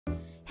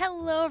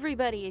Hello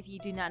everybody, if you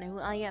do not know who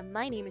I am,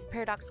 my name is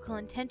Paradoxical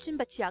Intention,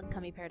 but you can call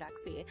me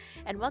Paradoxy,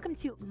 and welcome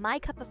to My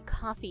Cup of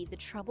Coffee, The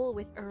Trouble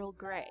with Earl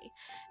Grey.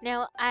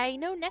 Now, I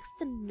know next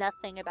to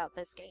nothing about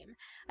this game.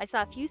 I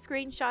saw a few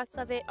screenshots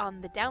of it on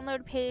the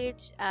download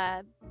page.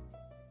 I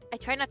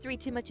try not to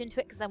read too much into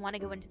it because I want to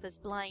go into this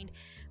blind,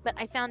 but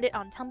I found it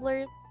on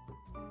Tumblr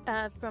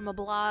from a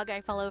blog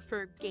I follow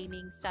for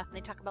gaming stuff, and they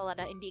talk about a lot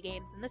of indie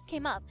games, and this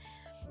came up.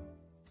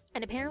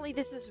 And apparently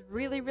this is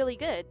really, really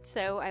good,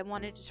 so I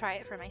wanted to try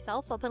it for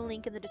myself. I'll put a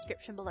link in the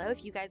description below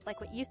if you guys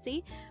like what you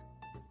see.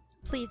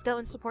 Please go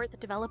and support the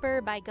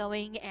developer by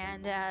going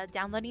and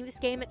downloading this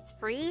game. It's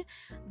free,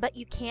 but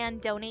you can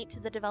donate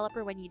to the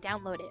developer when you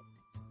download it.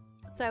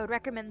 So I would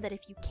recommend that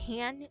if you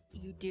can,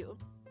 you do.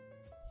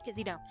 Because,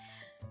 you know,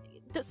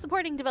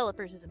 supporting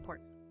developers is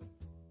important.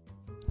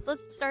 So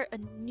let's start a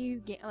new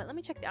game. Oh, let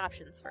me check the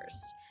options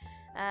first.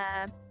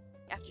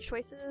 After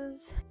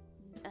choices,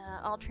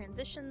 all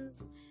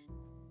transitions.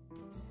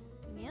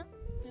 Yeah,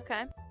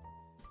 okay.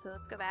 So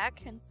let's go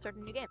back and start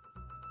a new game.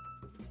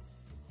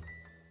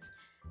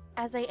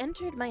 As I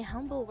entered my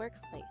humble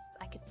workplace,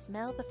 I could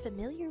smell the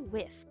familiar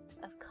whiff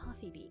of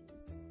coffee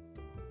beans.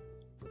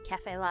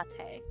 Cafe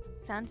latte,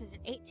 founded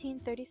in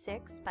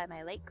 1836 by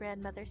my late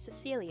grandmother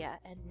Cecilia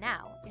and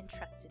now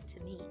entrusted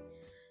to me.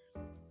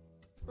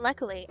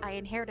 Luckily, I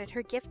inherited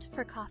her gift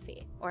for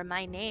coffee, or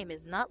my name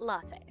is not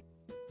Latte.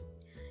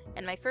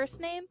 And my first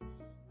name?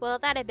 Well,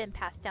 that had been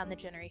passed down the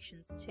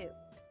generations too.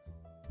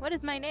 What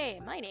is my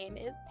name? My name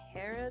is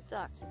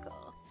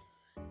Paradoxical.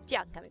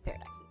 Yeah, call me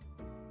Paradoxy.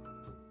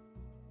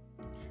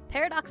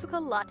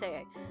 Paradoxical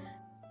Latte.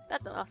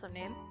 That's an awesome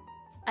name.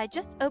 I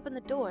just opened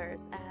the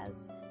doors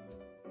as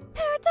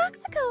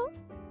Paradoxical!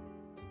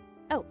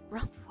 Oh,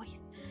 wrong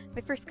voice.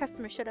 My first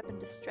customer showed up in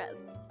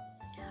distress.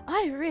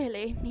 I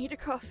really need a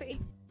coffee.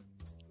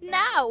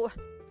 Now!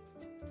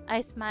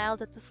 I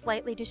smiled at the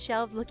slightly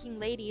disheveled-looking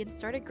lady and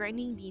started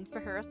grinding beans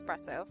for her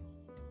espresso.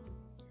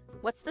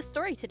 What's the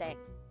story today?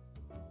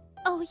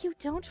 Oh, you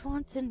don't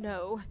want to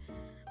know.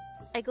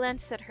 I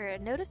glanced at her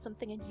and noticed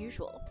something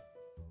unusual.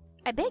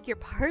 I beg your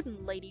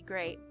pardon, Lady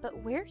Grey, but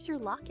where's your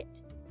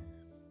locket?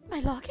 My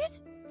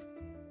locket?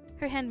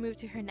 Her hand moved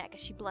to her neck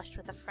as she blushed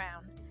with a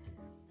frown.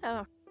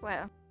 Oh,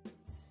 well,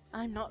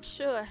 I'm not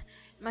sure.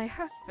 My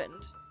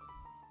husband...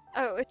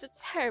 Oh, it's a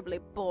terribly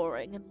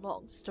boring and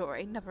long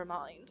story. Never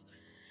mind.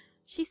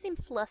 She seemed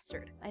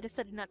flustered. I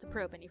decided not to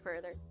probe any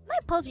further. My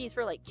apologies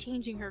for,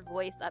 changing her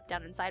voice up,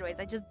 down, and sideways.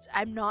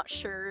 I'm not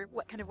sure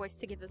what kind of voice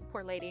to give this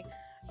poor lady.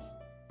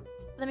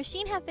 The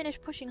machine had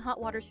finished pushing hot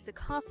water through the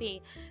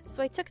coffee,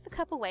 so I took the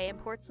cup away and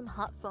poured some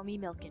hot, foamy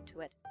milk into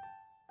it.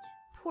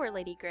 Poor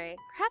Lady Grey.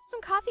 Perhaps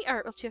some coffee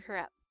art will cheer her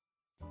up.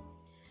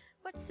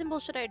 What symbol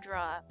should I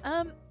draw?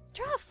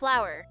 Draw a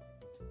flower.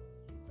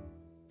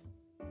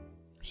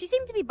 She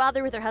seemed to be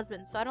bothered with her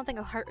husband, so I don't think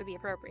a heart would be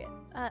appropriate.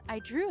 I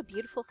drew a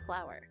beautiful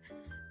flower.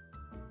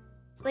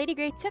 Lady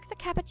Grey took the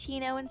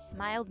cappuccino and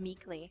smiled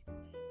meekly.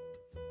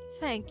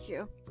 Thank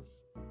you.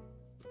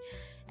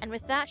 And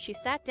with that, she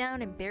sat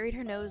down and buried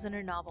her nose in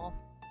her novel.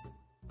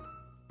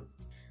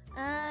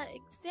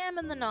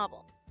 Examine the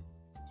novel.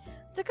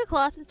 I took a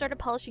cloth and started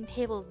polishing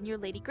tables near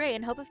Lady Grey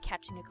in hope of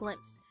catching a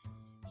glimpse.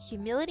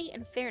 Humility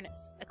and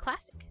Fairness, a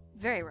classic,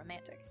 very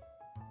romantic.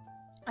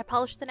 I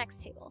polished the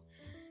next table.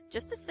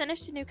 Just as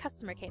finished, a new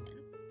customer came in.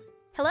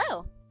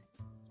 Hello!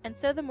 And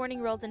so the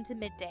morning rolled into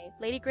midday.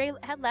 Lady Grey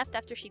had left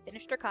after she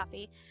finished her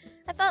coffee.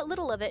 I thought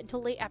little of it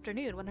until late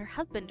afternoon when her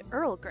husband,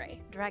 Earl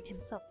Grey, dragged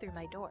himself through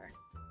my door.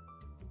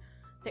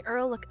 The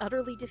Earl looked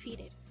utterly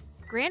defeated.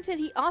 Granted,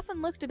 he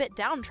often looked a bit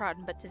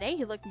downtrodden, but today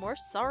he looked more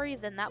sorry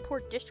than that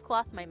poor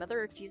dishcloth my mother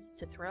refuses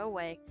to throw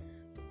away.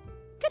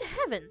 Good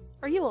heavens!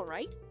 Are you all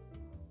right?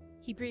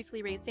 He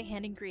briefly raised a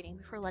hand in greeting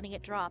before letting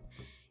it drop.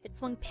 It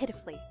swung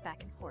pitifully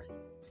back and forth.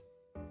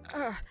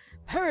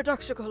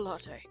 Paradoxical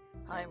Latte.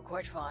 I am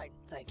quite fine,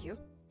 thank you.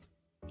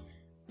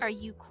 Are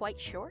you quite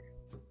sure?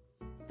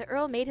 The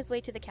Earl made his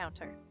way to the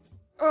counter.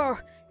 Oh,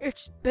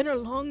 it's been a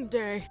long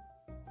day.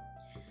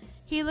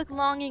 He looked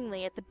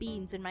longingly at the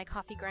beans in my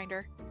coffee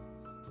grinder.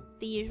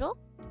 The usual?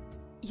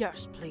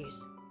 Yes,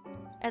 please.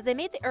 As I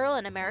made the Earl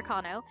an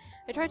Americano,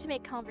 I tried to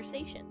make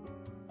conversation.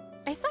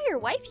 I saw your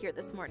wife here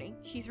this morning.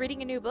 She's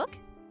reading a new book?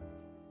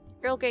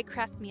 Earl Grey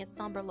cast me a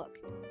somber look.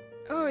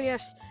 Oh,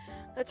 yes.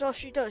 That's all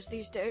she does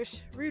these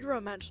days. Read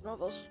romance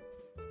novels.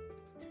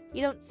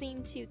 You don't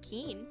seem too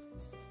keen.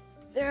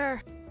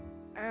 They're,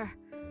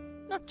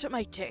 not to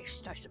my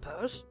taste, I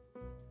suppose.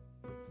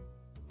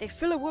 They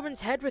fill a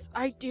woman's head with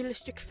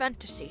idealistic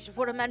fantasies of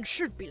what a man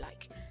should be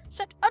like.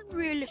 Set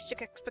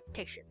unrealistic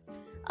expectations.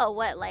 Oh,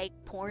 what, like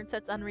porn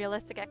sets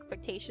unrealistic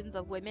expectations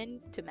of women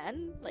to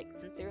men?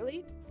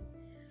 Sincerely?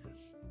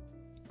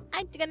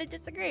 I'm gonna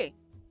disagree.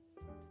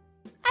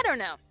 I don't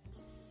know.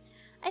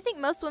 I think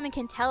most women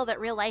can tell that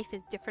real life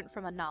is different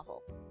from a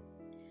novel.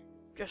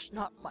 Just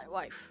not my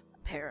wife,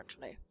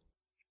 apparently.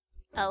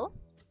 Oh?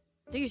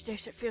 These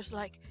days it feels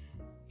like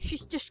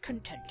she's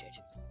discontented.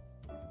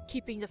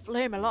 Keeping the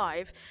flame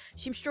alive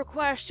seems to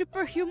require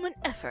superhuman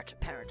effort,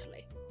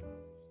 apparently.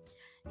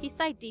 He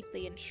sighed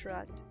deeply and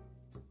shrugged.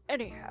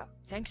 Anyhow,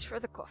 thanks for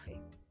the coffee.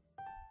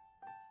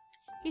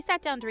 He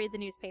sat down to read the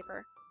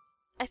newspaper.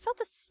 I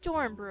felt a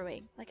storm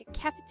brewing, like a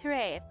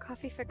cafetiere of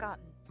coffee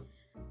forgotten.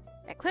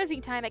 At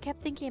closing time, I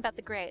kept thinking about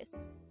the Greys.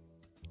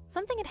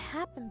 Something had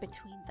happened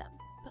between them,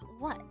 but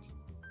what?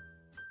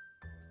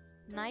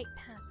 Night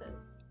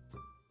passes.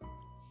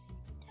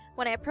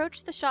 When I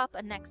approached the shop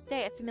next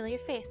day, a familiar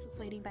face was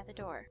waiting by the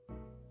door.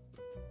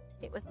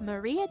 It was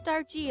Maria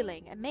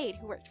Darjeeling, a maid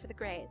who worked for the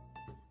Greys.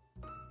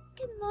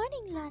 Good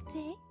morning,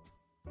 Latte.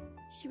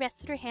 She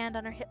rested her hand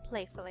on her hip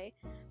playfully.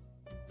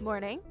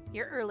 Morning.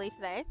 You're early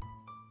today.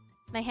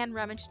 My hand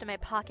rummaged in my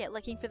pocket,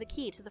 looking for the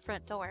key to the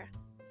front door.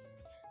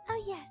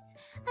 Oh yes,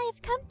 I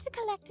have come to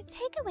collect a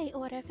takeaway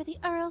order for the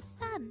Earl's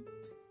son.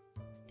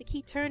 The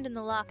key turned in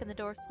the lock and the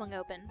door swung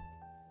open.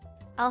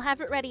 I'll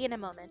have it ready in a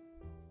moment.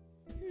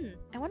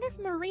 I wonder if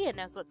Maria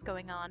knows what's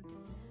going on.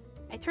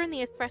 I turned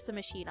the espresso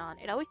machine on.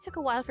 It always took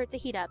a while for it to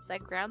heat up, so I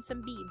ground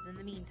some beans in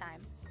the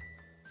meantime.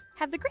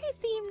 Have the Greys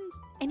seemed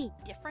any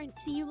different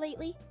to you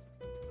lately?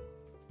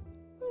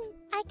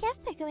 I guess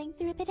they're going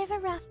through a bit of a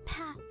rough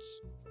patch.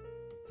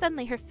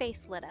 Suddenly her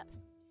face lit up.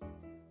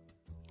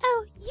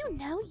 Oh, you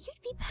know,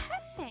 you'd be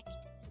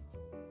perfect.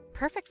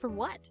 Perfect for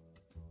what?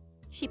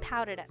 She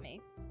pouted at me.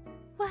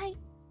 Why,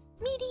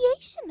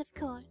 mediation, of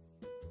course.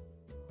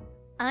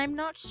 I'm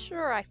not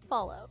sure I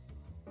follow.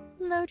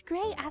 Lord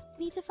Grey asked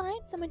me to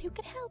find someone who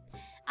could help.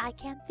 I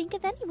can't think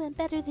of anyone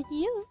better than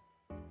you.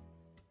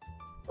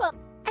 Well,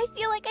 I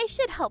feel like I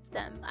should help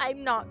them.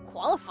 I'm not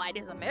qualified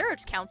as a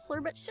marriage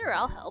counselor, but sure,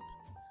 I'll help.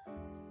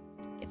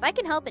 If I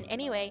can help in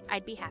any way,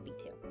 I'd be happy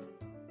to.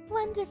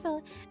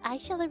 Wonderful. I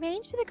shall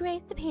arrange for the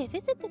Greys to pay a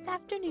visit this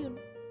afternoon.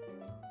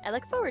 I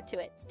look forward to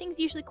it. Things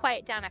usually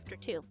quiet down after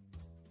 2.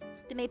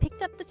 The maid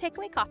picked up the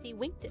takeaway coffee,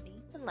 winked at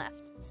me, and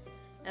left.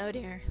 Oh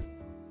dear.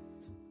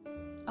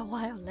 A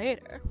while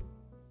later.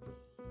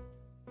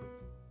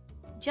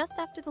 Just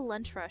after the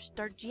lunch rush,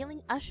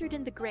 Darjeeling ushered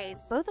in the Greys,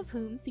 both of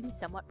whom seemed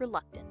somewhat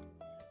reluctant.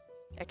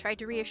 I tried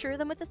to reassure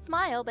them with a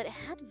smile, but it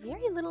had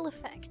very little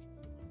effect.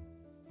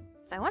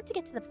 If I want to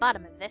get to the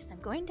bottom of this, I'm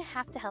going to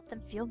have to help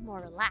them feel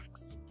more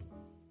relaxed.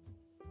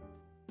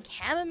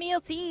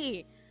 Chamomile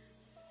tea!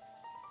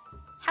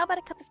 How about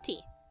a cup of tea?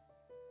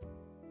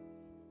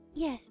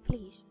 Yes,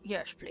 please.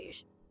 Yes,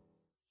 please.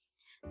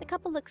 The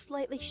couple looked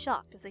slightly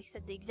shocked as they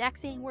said the exact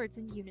same words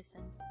in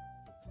unison.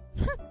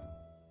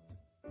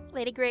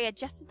 Lady Grey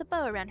adjusted the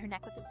bow around her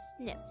neck with a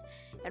sniff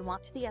and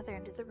walked to the other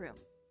end of the room.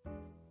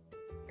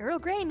 Earl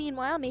Grey,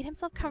 meanwhile, made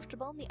himself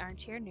comfortable in the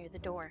armchair near the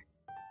door.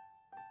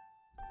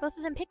 Both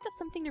of them picked up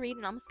something to read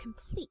in almost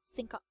complete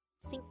synchrony?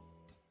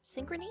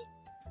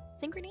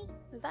 Synchrony?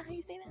 Is that how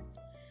you say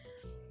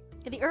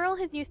that? The Earl,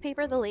 his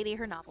newspaper, the lady,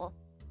 her novel.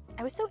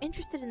 I was so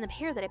interested in the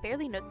pair that I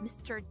barely noticed Miss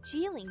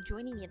Darjeeling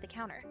joining me at the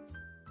counter.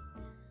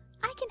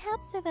 I can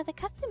help serve other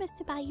customers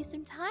to buy you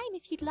some time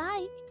if you'd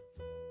like.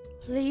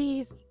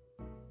 Please.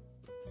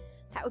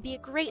 That would be a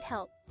great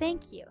help.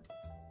 Thank you.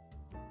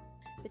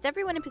 With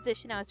everyone in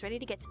position, I was ready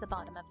to get to the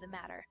bottom of the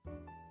matter.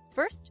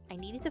 First, I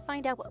needed to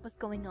find out what was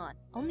going on.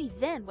 Only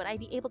then would I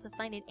be able to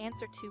find an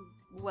answer to,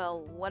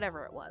 well,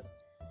 whatever it was.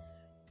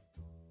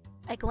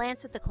 I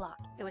glanced at the clock.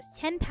 It was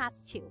 10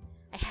 past 2.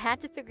 I had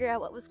to figure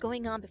out what was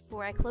going on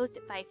before I closed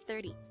at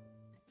 5:30.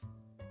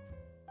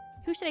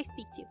 Who should I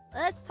speak to?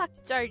 Let's talk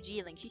to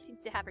Darjeeling. She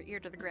seems to have her ear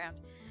to the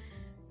ground.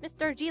 Miss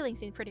Darjeeling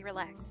seemed pretty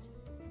relaxed.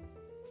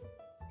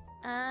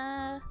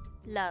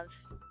 Love.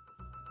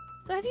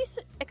 So have you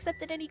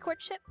accepted any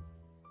courtship?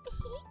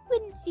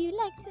 Wouldn't you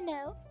like to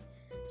know?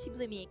 She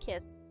blew me a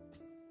kiss.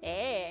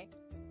 Hey.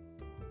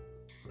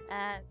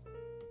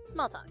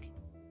 Small talk.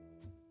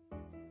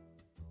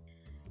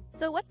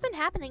 So what's been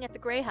happening at the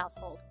Grey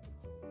household?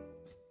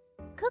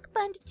 Cook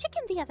burned a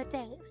chicken the other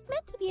day. It was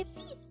meant to be a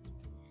feast.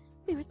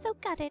 We were so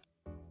gutted.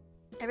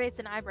 I raised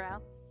an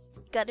eyebrow.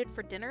 Gutted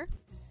for dinner?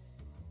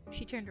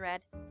 She turned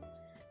red.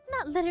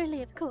 Not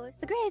literally, of course.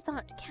 The Greys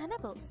aren't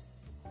cannibals.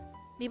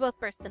 We both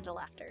burst into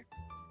laughter.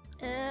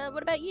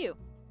 What about you?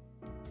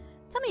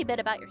 Tell me a bit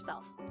about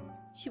yourself.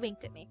 She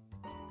winked at me.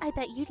 I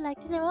bet you'd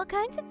like to know all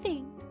kinds of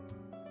things.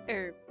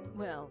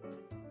 Well,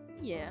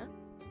 yeah.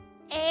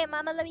 Hey,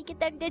 Mama, let me get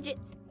them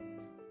digits.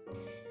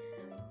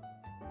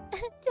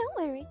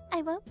 Don't worry,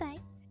 I won't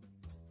bite.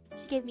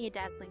 She gave me a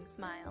dazzling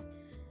smile.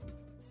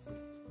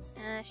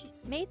 She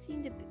made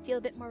seem to feel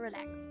a bit more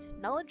relaxed.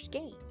 Knowledge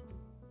gained.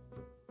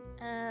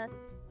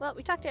 Well,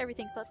 we talked to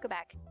everything, so let's go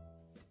back.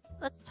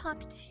 Let's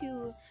talk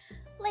to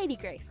Lady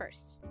Grey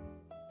first.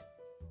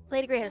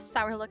 Lady Grey had a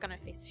sour look on her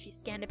face as she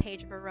scanned a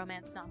page of her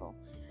romance novel.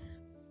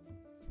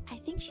 I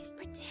think she's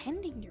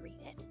pretending to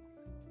read it.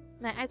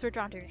 My eyes were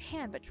drawn to her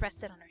hand, which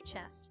rested on her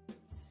chest.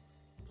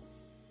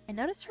 I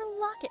noticed her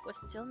locket was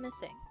still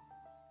missing.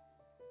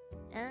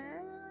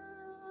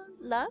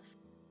 Love?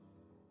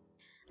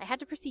 I had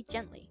to proceed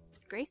gently.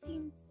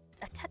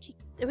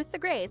 With the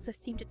Greys, this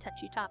seemed a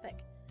touchy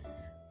topic.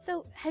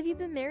 So, have you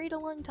been married a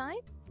long time?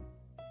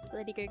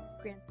 Lady Grey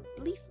glanced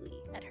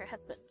gleefully at her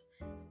husband.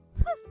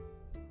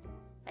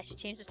 I should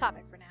change the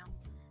topic for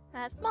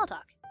now. Small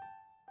talk.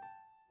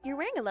 You're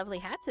wearing a lovely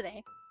hat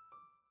today.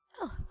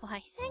 Oh,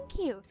 why, thank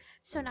you.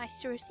 So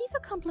nice to receive a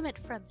compliment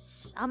from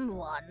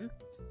someone.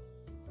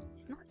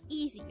 It's not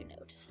easy, you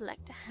know, to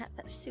select a hat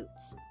that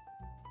suits.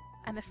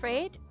 I'm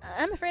afraid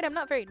I'm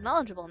not very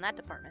knowledgeable in that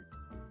department.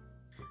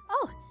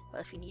 Oh,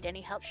 well, if you need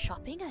any help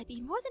shopping, I'd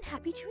be more than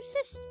happy to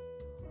assist.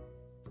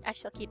 I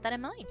shall keep that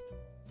in mind.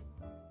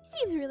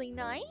 Seems really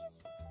nice.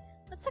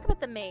 Let's talk about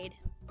the maid.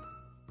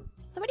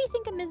 So what do you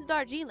think of Miss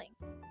Darjeeling?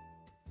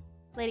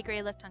 Lady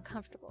Grey looked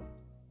uncomfortable.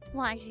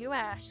 Why do you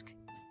ask?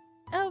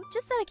 Oh,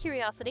 just out of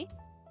curiosity.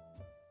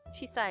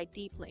 She sighed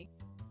deeply.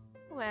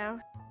 Well,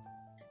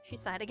 she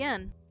sighed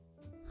again.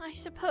 I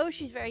suppose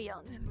she's very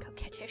young and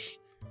coquettish.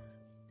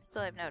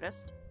 So I've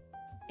noticed.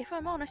 If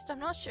I'm honest, I'm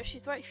not sure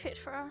she's the right fit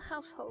for our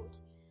household.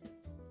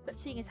 But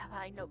seeing as how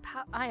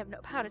I have no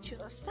power to choose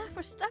our staff,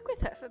 we're stuck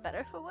with her for better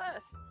or for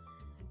worse.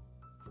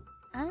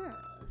 Ah,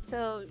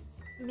 so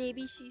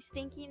maybe she's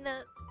thinking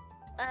that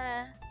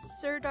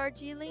Sir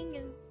Darjeeling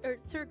is, or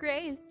Sir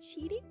Grey is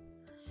cheating?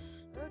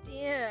 Oh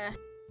dear.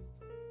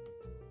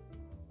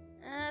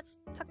 Let's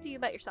talk to you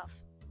about yourself.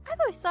 I've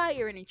always thought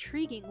you're an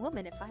intriguing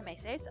woman, if I may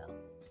say so.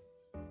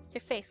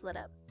 Your face lit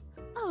up.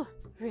 Oh,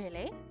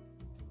 really?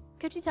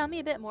 Could you tell me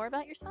a bit more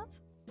about yourself?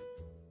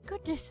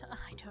 Goodness,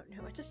 I don't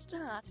know where to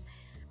start.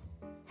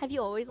 Have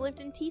you always lived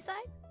in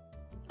Teesside?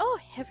 Oh,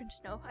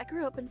 heavens no. I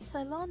grew up in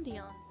Ceylon,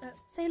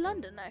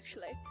 London,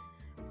 actually.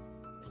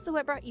 So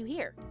what brought you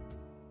here?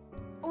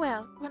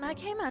 Well, when I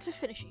came out of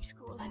finishing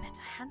school, I met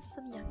a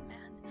handsome young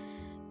man.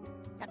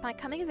 At my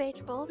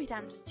coming-of-age ball, we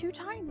danced 2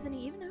 times, and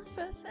he even asked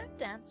for a 3rd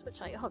dance,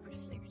 which I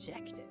obviously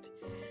rejected.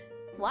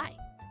 Why?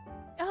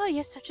 Oh,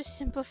 you're such a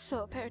simple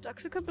soul,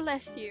 Paradoxical,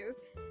 bless you.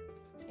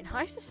 In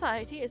high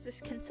society, it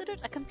is considered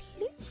a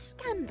complete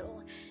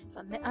scandal if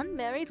an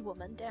unmarried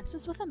woman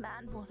dances with a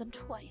man more than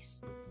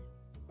twice.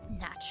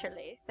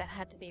 Naturally, that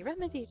had to be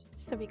remedied,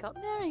 so we got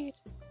married.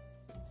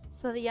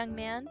 So the young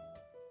man?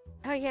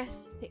 Oh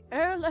yes, the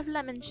Earl of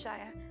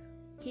Lemonshire.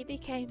 He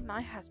became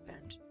my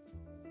husband.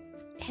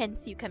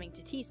 Hence you coming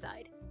to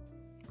Teesside.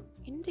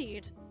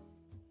 Indeed.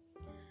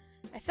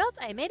 I felt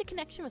I made a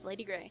connection with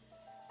Lady Grey.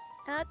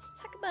 Let's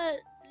talk about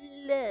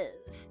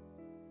love.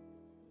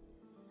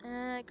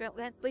 Girl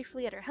glanced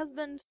briefly at her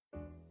husband.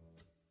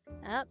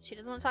 Oh, she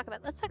doesn't want to talk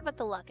about. Let's talk about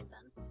the locket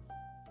then.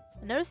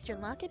 I noticed your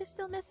locket is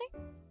still missing?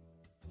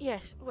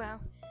 Yes, well,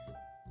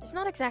 it's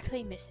not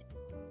exactly missing.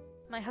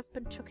 My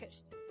husband took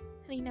it,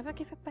 and he never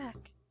gave it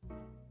back.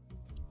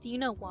 Do you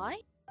know why?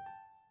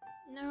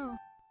 No.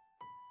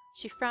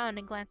 She frowned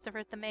and glanced over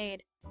at the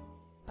maid.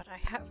 But I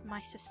have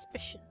my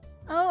suspicions.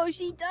 Oh,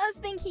 she does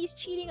think he's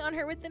cheating on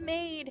her with the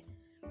maid.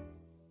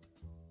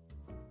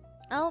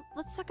 Oh,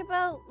 let's talk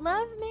about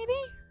love, maybe?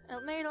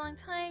 Married a long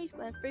time, she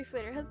glanced briefly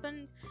at her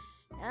husband.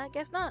 I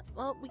guess not.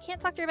 Well, we can't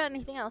talk to her about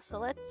anything else, so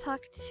let's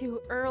talk to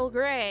Earl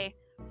Grey.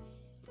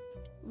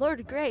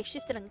 Lord Grey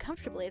shifted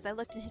uncomfortably as I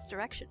looked in his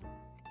direction.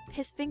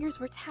 His fingers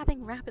were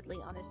tapping rapidly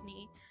on his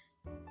knee.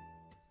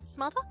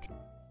 Small talk?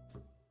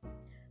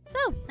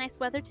 So, nice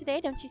weather today,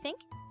 don't you think?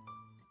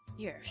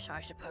 Yes, I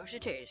suppose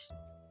it is.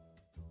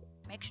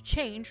 Makes a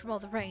change from all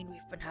the rain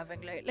we've been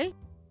having lately.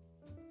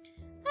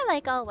 I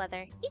like all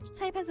weather. Each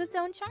type has its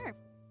own charm.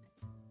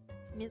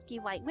 Milky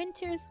white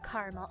winters,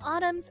 caramel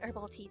autumns,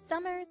 herbal tea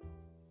summers.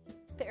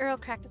 The Earl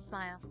cracked a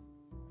smile.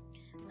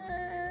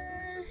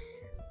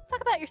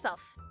 Talk about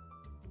yourself.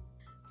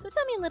 So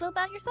tell me a little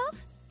about yourself.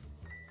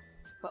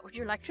 What would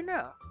you like to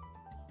know?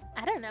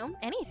 I don't know.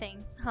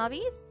 Anything.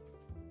 Hobbies?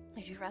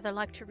 I do rather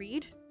like to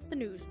read. The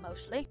news,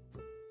 mostly.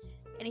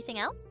 Anything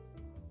else?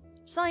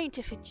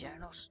 Scientific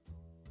journals.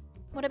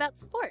 What about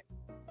sport?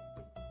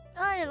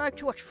 I like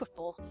to watch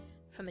football.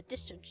 From a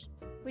distance.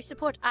 We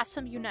support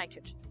Assam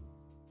United.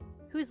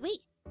 Who's we?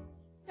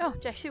 Oh,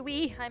 did I say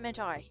we? I meant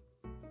I.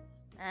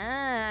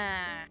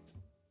 Ah.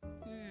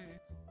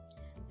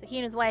 So he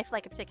and his wife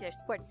like a particular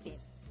sports team.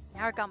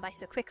 Now we're gone by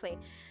so quickly.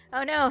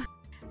 Oh no.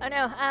 Oh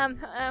no.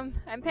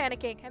 I'm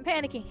panicking. I'm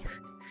panicking.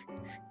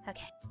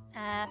 Okay.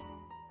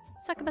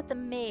 Let's talk about the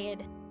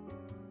maid.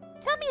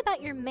 Tell me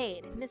about your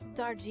maid, Miss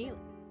Darjeeling.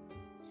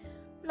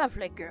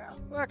 Lovely girl.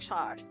 Works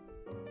hard.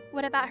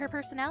 What about her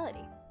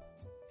personality?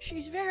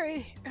 She's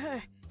very,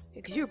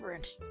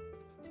 exuberant.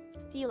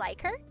 Do you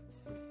like her?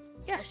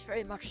 Yes,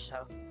 very much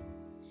so.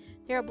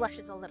 Daryl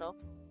blushes a little.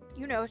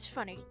 You know, it's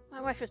funny.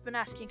 My wife has been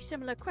asking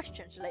similar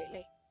questions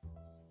lately.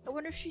 I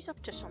wonder if she's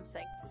up to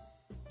something.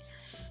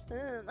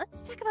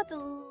 Let's talk about the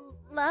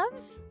love.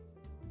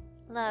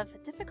 Love, a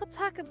difficult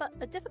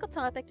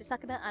topic to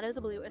talk about out of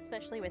the blue,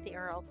 especially with the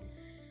Earl.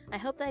 I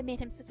hope that I made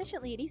him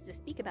sufficiently at ease to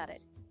speak about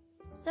it.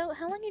 So,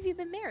 how long have you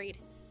been married?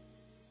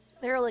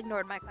 The Earl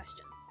ignored my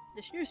question.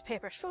 This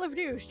newspaper's full of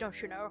news,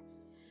 don't you know?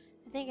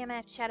 I think I might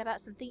have to chat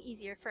about something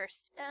easier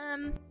first.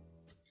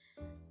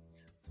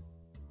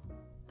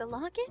 The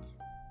locket?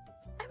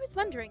 I was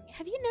wondering,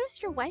 have you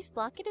noticed your wife's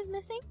locket is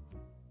missing?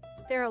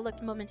 The Earl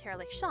looked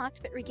momentarily shocked,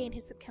 but regained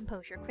his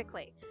composure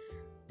quickly.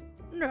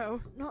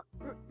 No, not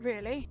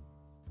really.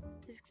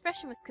 His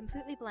expression was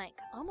completely blank,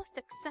 almost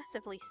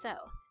excessively so.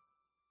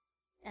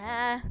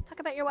 Talk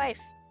about your wife.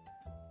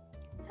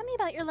 Tell me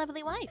about your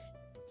lovely wife.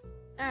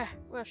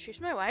 Well,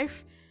 she's my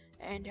wife,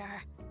 and,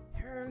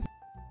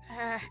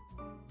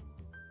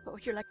 what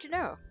would you like to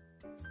know?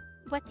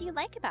 What do you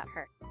like about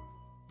her?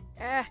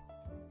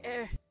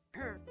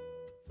 Her.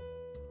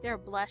 Darrow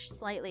blushed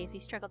slightly as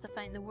he struggled to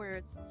find the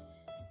words.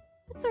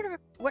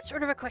 What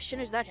sort of a question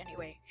is that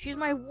anyway? She's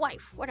my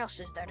wife. What else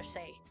is there to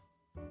say?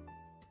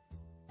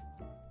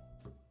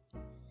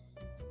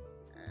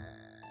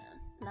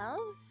 Love?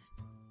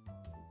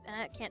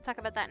 Can't talk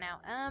about that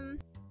now.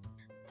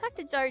 Let's talk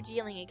to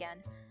Darjeeling again.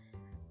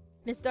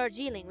 Miss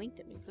Darjeeling winked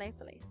at me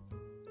playfully.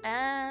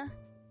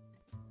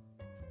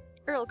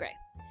 Earl Grey.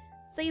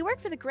 So you work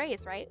for the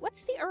Greys, right?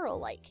 What's the Earl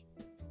like?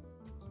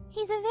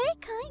 He's a very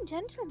kind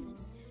gentleman.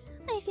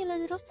 I feel a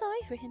little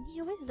sorry for him.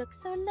 He always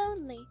looks so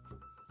lonely.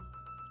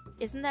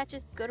 Isn't that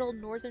just good old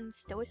northern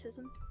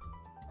stoicism?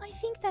 I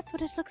think that's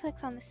what it looks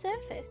like on the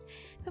surface,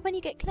 but when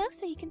you get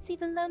closer you can see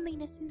the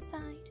loneliness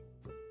inside.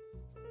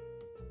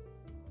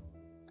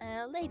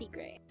 Lady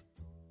Grey.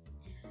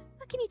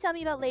 What can you tell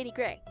me about Lady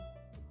Grey?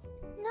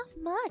 Not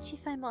much,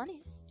 if I'm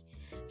honest.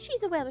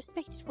 She's a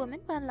well-respected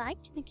woman,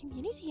 well-liked in the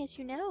community, as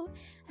you know.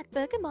 At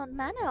Bergamot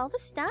Manor, all the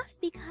staff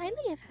speak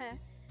highly of her.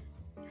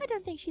 I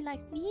don't think she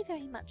likes me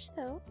very much,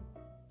 though.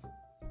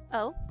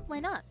 Oh, why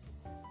not?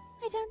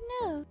 I don't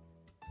know.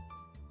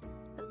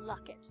 The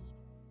locket.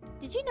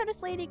 Did you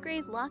notice Lady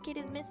Grey's locket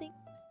is missing?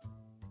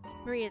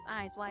 Maria's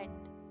eyes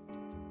widened.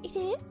 It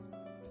is?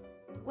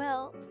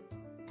 Well,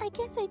 I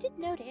guess I did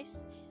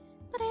notice,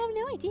 but I have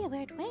no idea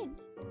where it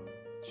went.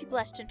 She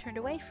blushed and turned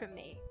away from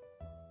me.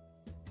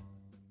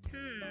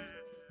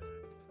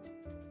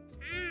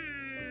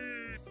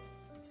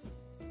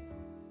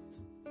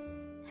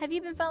 Have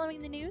you been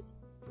following the news?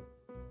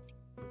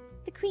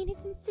 The Queen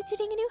is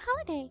instituting a new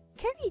holiday,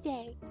 Curry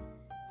Day.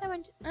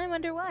 I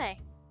wonder why.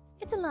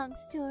 It's a long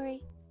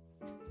story.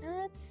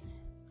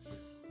 Let's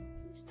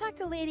talk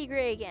to Lady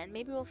Grey again.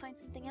 Maybe we'll find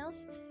something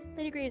else.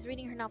 Lady Grey is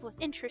reading her novel with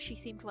interest. She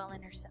seemed well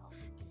in herself.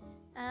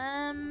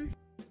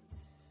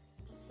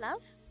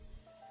 Love?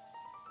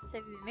 So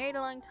have you been married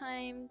a long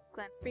time?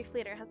 Glanced briefly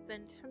at her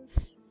husband.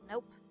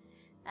 Nope.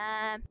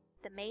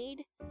 The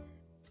maid?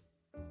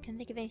 Couldn't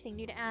think of anything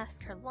new to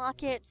ask. Her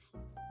locket.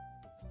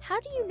 How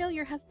do you know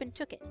your husband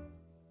took it?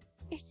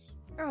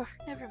 Oh,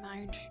 never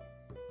mind.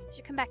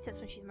 She'll come back to us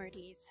when she's more at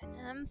ease.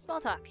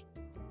 Small talk.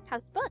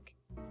 How's the book?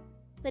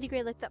 Lady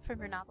Grey looked up from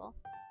her novel.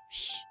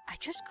 Shh, I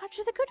just got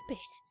to the good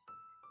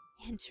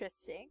bit.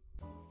 Interesting.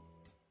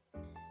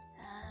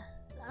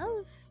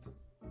 Love?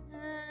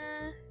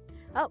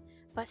 Oh,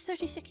 but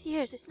 36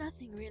 years is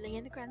nothing really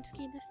in the grand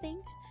scheme of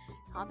things.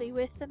 I'll be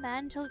with the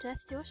man till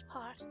death do us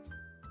part.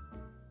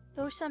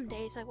 Though some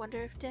days I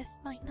wonder if death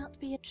might not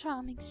be a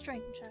charming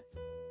stranger.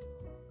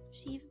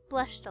 She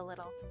blushed a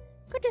little.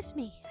 Goodness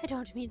me, I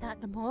don't mean that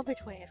in a morbid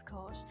way, of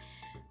course.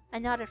 I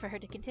nodded for her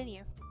to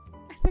continue.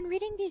 I've been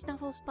reading these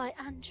novels by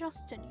Anne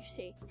Austen, you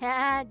see.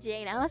 Ah,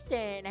 Jane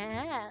Austen,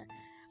 ah.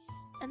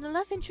 And the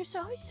love interests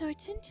are always so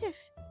attentive.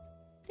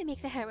 They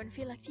make the heroine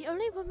feel like the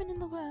only woman in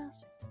the world.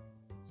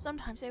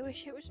 Sometimes I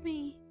wish it was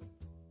me.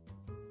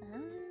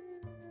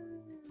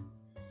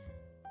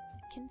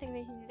 Couldn't think of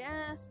anything to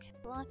ask.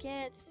 Block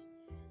it.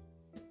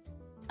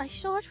 I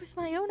saw it with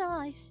my own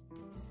eyes.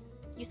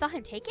 You saw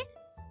him take it?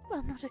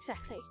 Well, not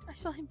exactly. I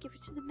saw him give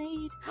it to the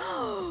maid.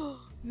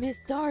 Miss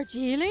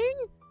Darjeeling?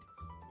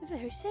 The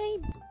very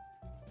same.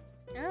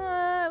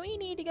 We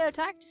need to go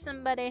talk to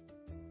somebody.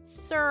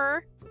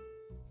 Sir.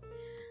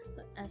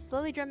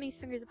 Slowly drumming his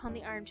fingers upon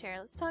the armchair.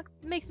 Let's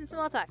make some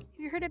small talk. Have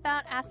you heard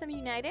about Assam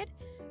United?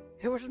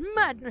 It was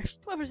madness.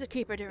 What was the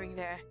keeper doing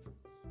there?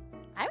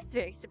 I was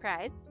very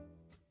surprised.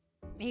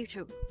 Me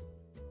too.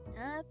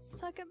 Let's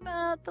talk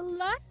about the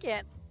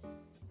locket.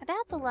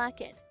 About the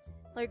locket.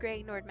 Lord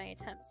Grey ignored my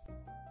attempts.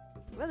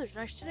 The weather's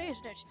nice today,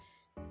 isn't it?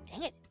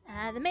 Dang it.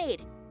 The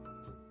maid.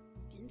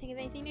 Couldn't think of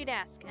anything new to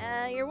ask.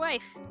 Your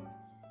wife.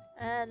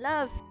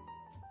 Love.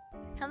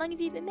 How long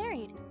have you been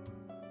married?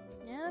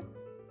 Yep.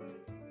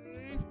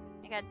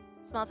 I got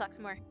small talk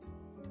some more.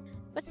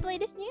 What's the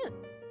latest news?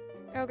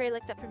 Earl Grey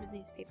looked up from his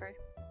newspaper.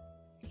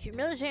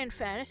 Humility and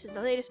Fairness is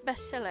the latest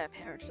bestseller,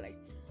 apparently.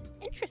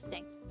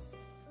 Interesting.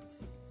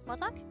 Small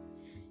talk?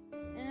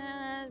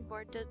 The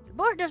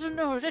board doesn't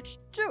know what it's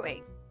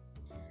doing.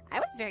 I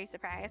was very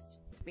surprised.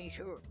 Me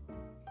too.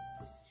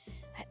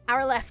 An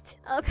hour left.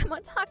 Oh, come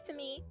on, talk to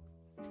me.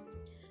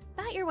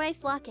 About your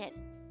wife's locket.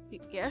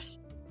 Yes?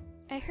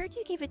 I heard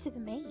you gave it to the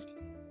maid.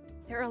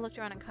 The Earl looked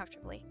around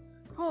uncomfortably.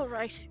 All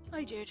right,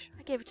 I did.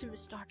 I gave it to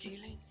Miss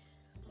Darjeeling.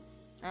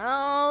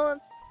 Oh,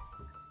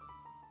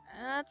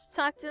 let's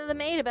talk to the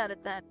maid about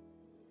it then.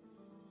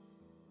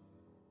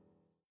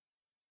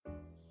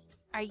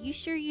 Are you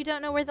sure you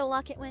don't know where the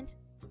locket went?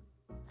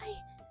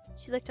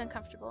 She looked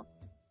uncomfortable.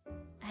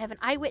 I have an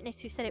eyewitness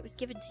who said it was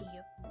given to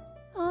you.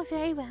 Oh,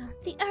 very well.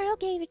 The Earl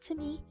gave it to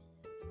me.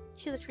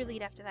 She looked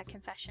relieved after that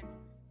confession.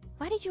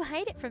 Why did you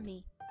hide it from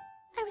me?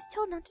 I was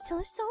told not to tell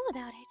a soul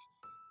about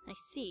it. I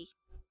see.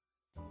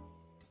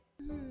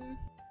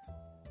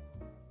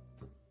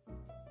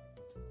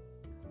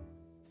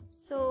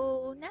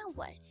 So, now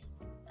what?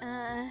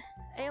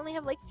 I only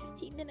have like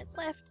 15 minutes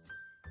left.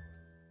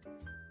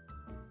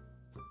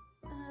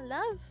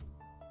 Love?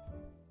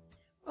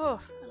 Oh,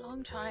 a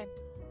long time.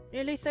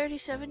 Nearly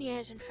 37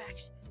 years, in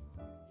fact.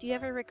 Do you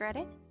ever regret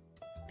it?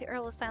 The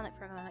Earl was silent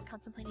for a moment,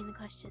 contemplating the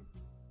question.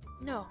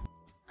 No,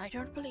 I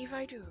don't believe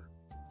I do.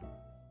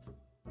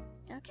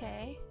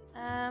 Okay,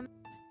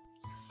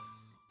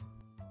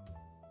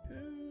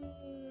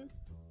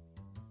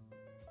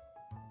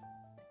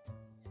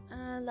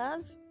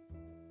 love?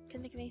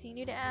 Couldn't think of anything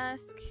new to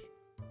ask.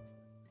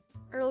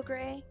 Earl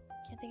Grey?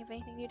 Can't think of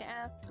anything new to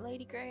ask.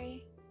 Lady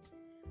Grey?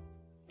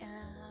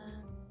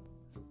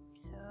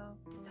 So,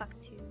 talk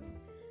to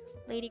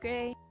Lady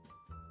Grey.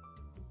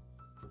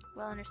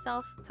 Well, on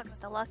herself, talk about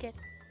the locket.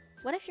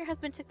 What if your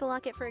husband took the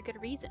locket for a good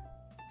reason?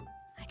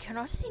 I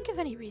cannot think of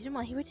any reason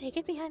why he would take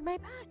it behind my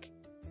back.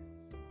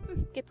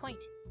 Good point.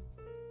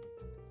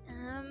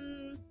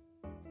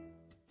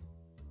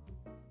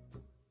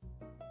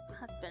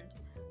 Husband.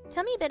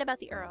 Tell me a bit about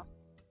the Earl.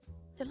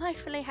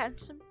 Delightfully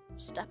handsome,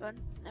 stubborn,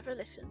 never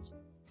listens.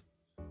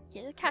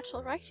 He's a catch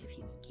all right if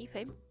you can keep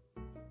him.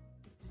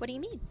 What do you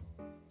mean?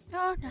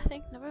 Oh,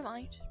 nothing, never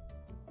mind.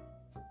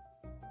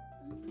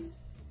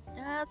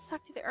 Let's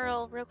talk to the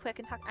Earl real quick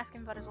and ask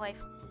him about his wife.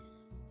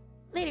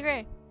 Lady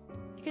Grey.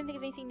 I couldn't think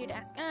of anything new to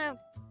ask. Oh,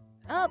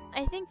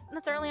 I think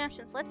that's our only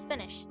options. Let's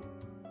finish.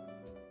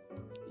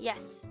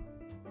 Yes.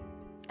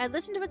 I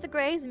listened to what the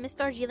Greys and Miss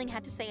Darjeeling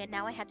had to say, and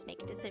now I had to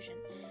make a decision.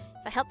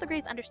 If I helped the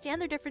Greys understand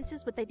their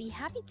differences, would they be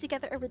happy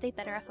together, or would they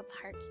better off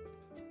apart?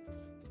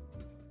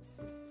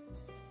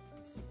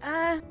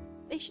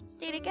 They should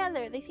stay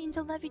together. They seem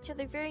to love each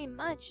other very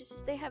much. It's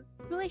just they have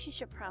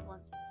relationship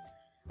problems.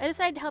 I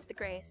decided to help the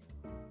Greys.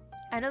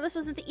 I know this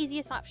wasn't the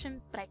easiest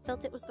option, but I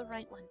felt it was the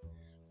right one.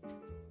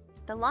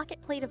 The locket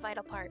played a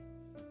vital part.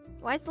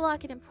 Why is the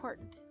locket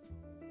important?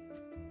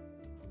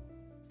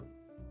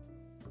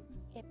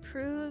 It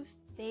proves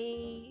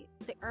the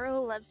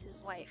Earl loves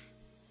his wife.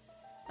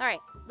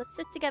 Alright, let's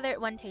sit together at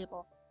one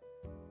table.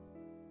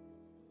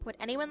 Would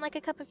anyone like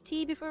a cup of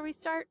tea before we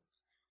start?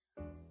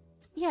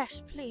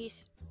 Yes,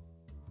 please.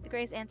 The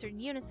Greys answered in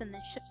unison,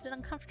 then shifted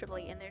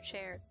uncomfortably in their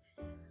chairs.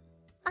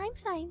 I'm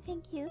fine,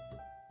 thank you.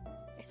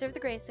 I served the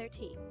Greys their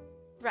tea.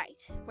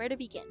 Right, where to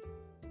begin?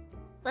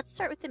 Let's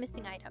start with the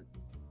missing item.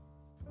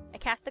 I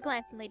cast a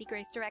glance in Lady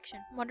Grey's direction,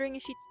 wondering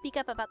if she'd speak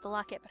up about the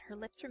locket, but her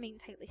lips remained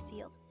tightly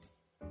sealed.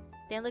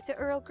 Then I looked at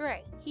Earl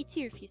Grey. He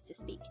too refused to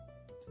speak.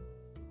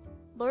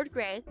 Lord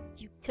Grey,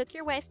 you took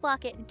your wife's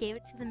locket and gave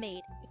it to the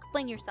maid.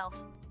 Explain yourself.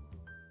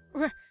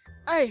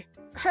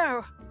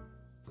 How?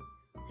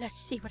 Let's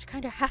see what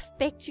kind of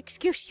half-baked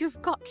excuse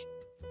you've got.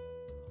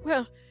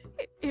 Well,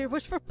 it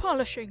was for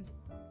polishing.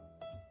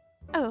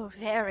 Oh,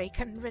 very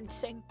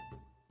convincing.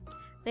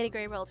 Lady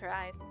Grey rolled her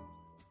eyes.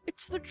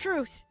 It's the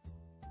truth.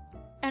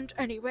 And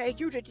anyway,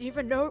 you didn't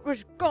even know it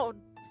was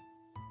gone.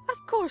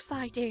 Of course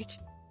I did.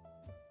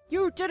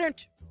 You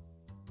didn't.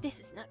 This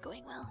is not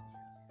going well.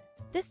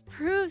 This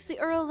proves the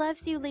Earl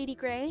loves you, Lady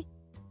Grey.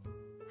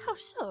 How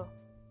so?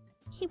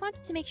 He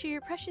wanted to make sure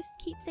your precious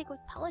keepsake was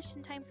polished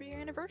in time for your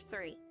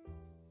anniversary.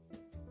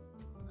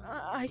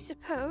 I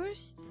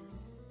suppose.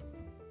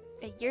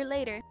 A year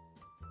later,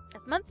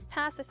 as months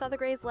passed, I saw the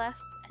Greys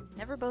less, and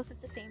never both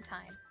at the same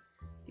time.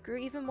 They grew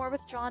even more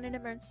withdrawn and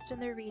immersed in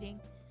their reading.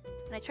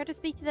 When I tried to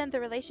speak to them,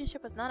 their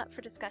relationship was not up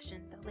for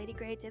discussion, though Lady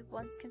Grey did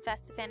once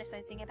confess to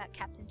fantasizing about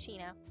Captain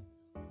Chino.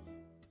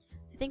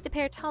 I think the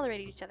pair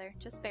tolerated each other,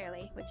 just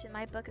barely, which in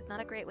my book is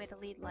not a great way to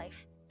lead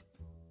life.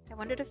 I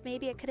wondered if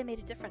maybe I could have made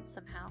a difference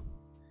somehow.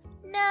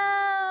 No!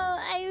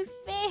 I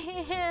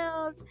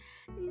failed!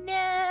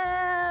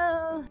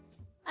 No!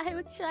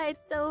 I tried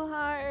so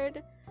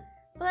hard.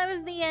 Well, that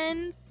was the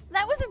end.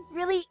 That was a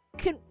really,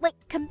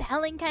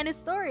 compelling kind of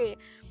story.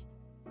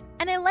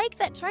 And I like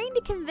that trying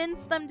to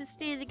convince them to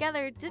stay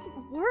together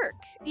didn't work.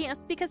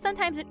 Yes, because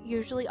sometimes it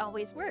usually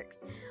always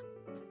works.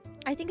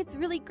 I think it's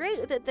really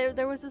great that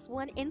there was this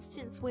one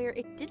instance where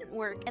it didn't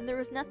work and there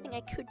was nothing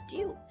I could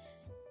do.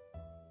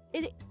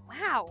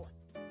 Wow.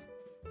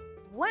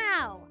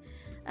 Wow.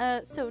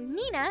 So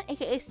Nina,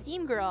 aka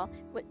Steam Girl,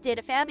 did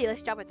a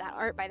fabulous job with that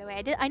art, by the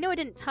way. I know I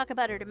didn't talk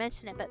about her to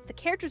mention it, but the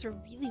characters were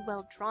really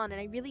well drawn and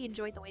I really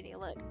enjoyed the way they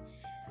looked.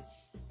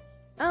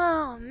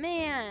 Oh,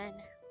 man.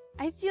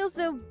 I feel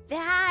so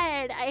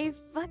bad. I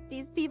fucked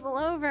these people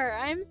over.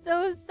 I'm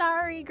so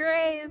sorry,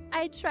 Grace.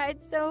 I tried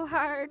so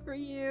hard for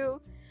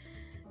you.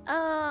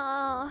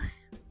 Oh.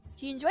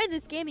 If you enjoyed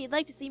this game and you'd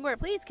like to see more,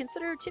 please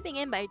consider chipping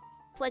in by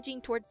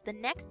pledging towards the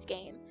next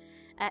game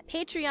at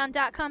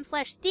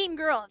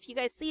patreon.com/steamgirl. If you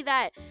guys see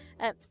that,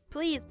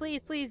 please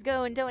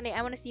go and donate.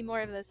 I want to see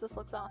more of this. This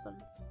looks awesome.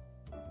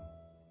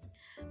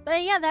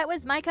 But yeah, that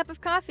was my cup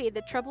of coffee,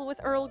 The Trouble with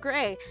Earl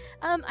Grey.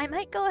 I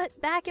might go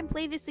back and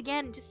play this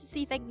again just to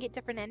see if I can get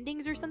different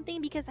endings or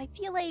something, because I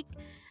feel like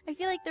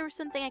there was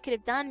something I could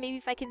have done. Maybe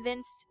if I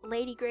convinced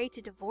Lady Grey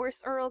to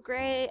divorce Earl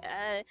Grey,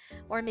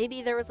 or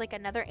maybe there was like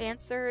another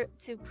answer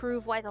to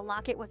prove why the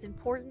locket was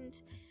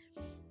important.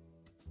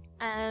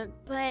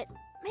 But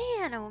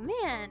man, oh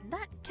man,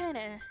 that kind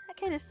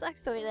of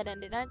sucks the way that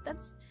ended.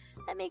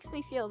 That makes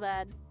me feel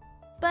bad.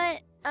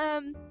 but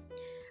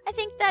I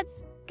think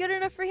that's good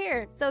enough for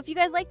here. So if you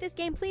guys like this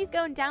game, please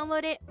go and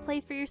download it, play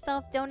for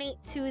yourself, donate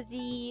to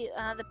the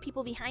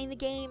people behind the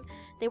game.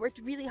 They worked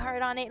really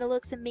hard on it, and it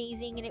looks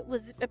amazing, and it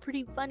was a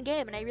pretty fun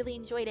game, and I really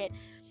enjoyed it.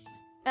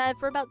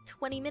 For about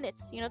 20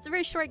 minutes. You know, it's a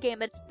very short game,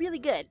 but it's really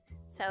good.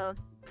 So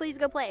please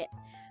go play it.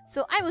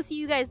 So I will see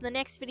you guys in the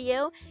next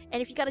video,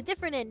 and if you got a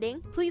different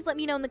ending, please let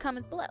me know in the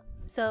comments below.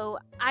 So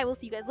I will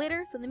see you guys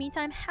later. So in the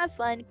meantime, have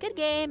fun, good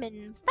game,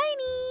 and bye!